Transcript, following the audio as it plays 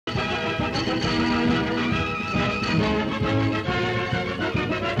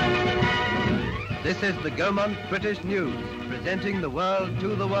This is the Gaumont British News, presenting the world to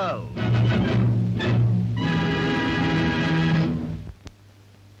the world.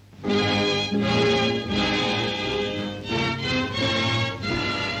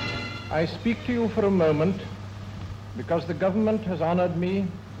 I speak to you for a moment because the government has honored me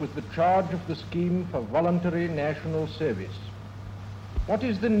with the charge of the scheme for voluntary national service. What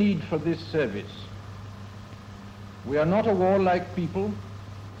is the need for this service? We are not a warlike people.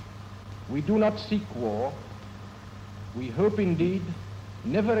 We do not seek war. We hope indeed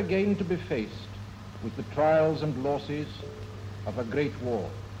never again to be faced with the trials and losses of a great war.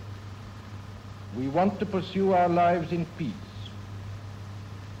 We want to pursue our lives in peace.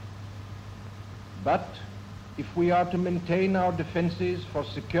 But if we are to maintain our defenses for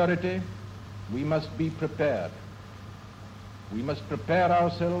security, we must be prepared. We must prepare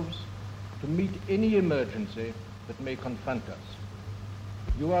ourselves to meet any emergency that may confront us.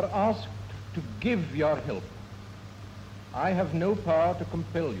 You are asked to give your help. I have no power to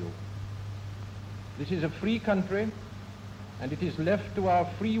compel you. This is a free country, and it is left to our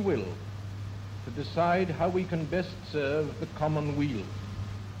free will to decide how we can best serve the common weal.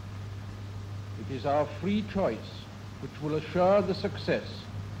 It is our free choice which will assure the success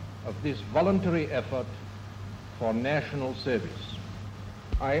of this voluntary effort for national service.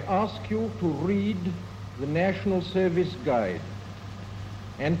 I ask you to read the National Service Guide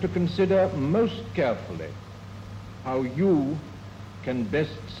and to consider most carefully how you can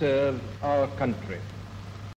best serve our country.